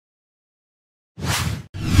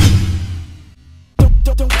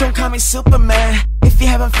Don't call me Superman if you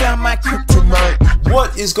haven't found my kryptonite.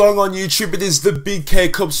 What is going on YouTube? It is the Big K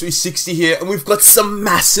Cops 360 here, and we've got some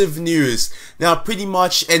massive news. Now, pretty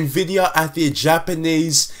much NVIDIA at the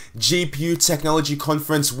Japanese GPU technology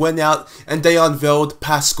conference went out and they unveiled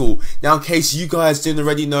Pascal. Now, in case you guys didn't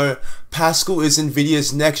already know, Pascal is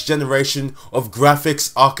NVIDIA's next generation of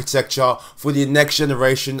graphics architecture for the next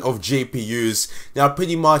generation of GPUs. Now,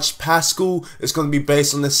 pretty much Pascal is going to be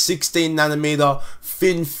based on the 16nm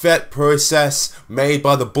FinFET process made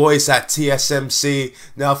by the boys at TSMC.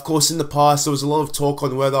 Now, of course, in the past there was a lot of talk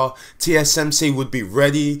on whether TSMC would be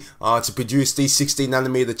ready to produce these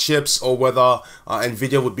 16nm chips, or whether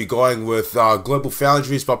NVIDIA would be going with Global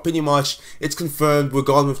Foundries, but pretty much it's confirmed we're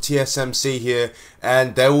going with TSMC here,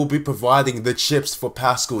 and they will be providing the chips for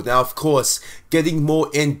Pascal. Now, of course, getting more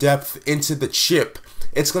in depth into the chip,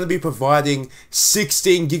 it's going to be providing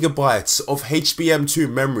 16 gigabytes of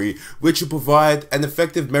HBM2 memory, which will provide an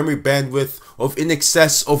effective memory bandwidth of in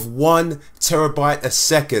excess of 1 terabyte a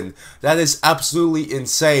second. That is absolutely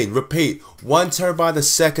insane. Repeat, 1 terabyte a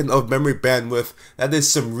second of memory bandwidth. That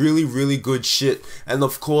is some really good shit. And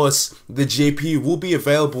of course, the GPU will be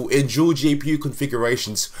available in dual GPU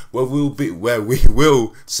configurations, where we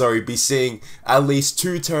will be seeing at least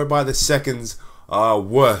 2 terabyte a second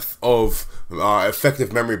worth of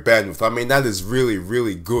effective memory bandwidth. I mean, that is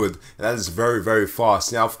really good, and that is very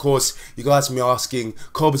fast. Now, of course, you guys may be asking,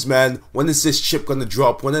 Cobbs man, when is this chip gonna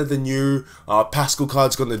drop? When are the new Pascal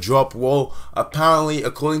cards gonna drop? Well, apparently,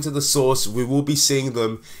 according to the source, we will be seeing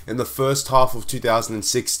them in the first half of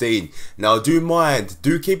 2016. Now,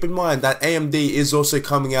 do keep in mind that AMD is also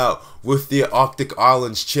coming out with their Arctic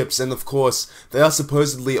Islands chips, and of course, they are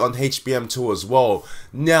supposedly on HBM2 as well.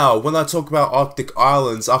 Now, when I talk about Arctic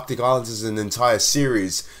Islands is an entire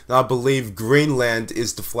series, and I believe Greenland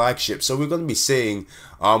is the flagship. So we're going to be seeing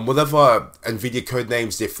whatever NVIDIA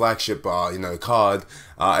codenames their flagship card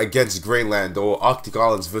against Greenland, or Arctic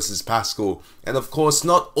Islands versus Pascal. And of course,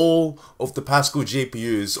 not all of the Pascal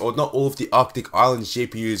GPUs, or not all of the Arctic Islands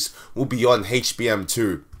GPUs will be on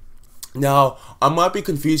HBM2. Now, I might be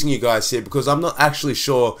confusing you guys here, because I'm not actually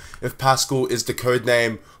sure if Pascal is the code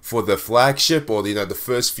name for the flagship, or the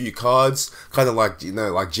first few cards, kind of like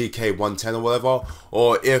like GK110 or whatever,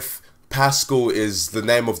 or if Pascal is the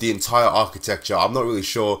name of the entire architecture. I'm not really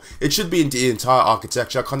sure. It should be the entire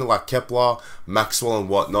architecture, kind of like Kepler, Maxwell, and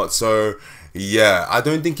whatnot. So yeah, I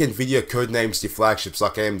don't think NVIDIA codenames the flagships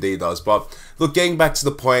like AMD does. But look, getting back to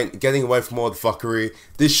the point, getting away from all the fuckery,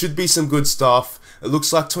 this should be some good stuff. It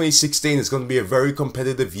looks like 2016 is going to be a very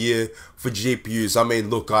competitive year for GPUs. I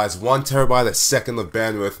mean, look guys, 1 terabyte a second of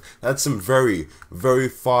bandwidth, that's some very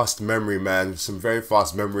fast memory, man. Some very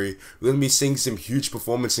fast memory. We're going to be seeing some huge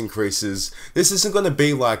performance increases. This isn't going to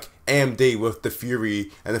be like AMD with the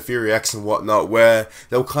Fury and the Fury X and whatnot, where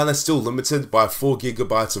they were kind of still limited by 4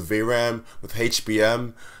 gigabytes of VRAM with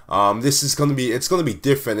HBM. This is going to be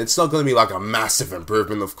different. It's not going to be like a massive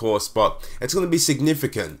improvement, of course, but it's going to be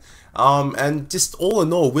significant. And just all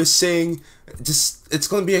in all, we're seeing it's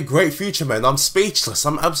going to be a great future, man. I'm speechless.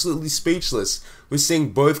 I'm absolutely speechless. We're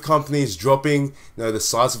seeing both companies dropping, the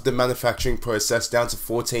size of the manufacturing process down to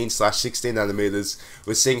 14/16 nanometers.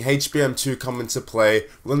 We're seeing HBM2 come into play.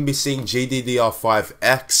 We're going to be seeing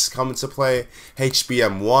GDDR5X come into play.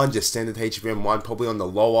 HBM1, just standard HBM1, probably on the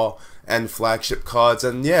lower end flagship cards,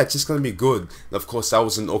 and yeah, it's just going to be good. And of course, that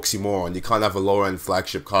was an oxymoron. You can't have a lower end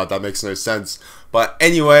flagship card. That makes no sense. But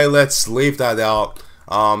anyway, let's leave that out.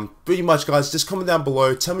 Pretty much, guys, just comment down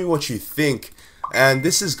below, tell me what you think. And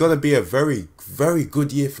this is going to be a very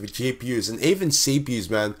good year for GPUs and even CPUs,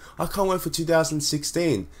 man. I can't wait for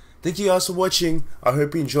 2016. Thank you guys for watching. I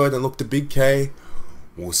hope you enjoyed, and look, the Big K.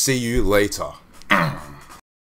 We'll see you later.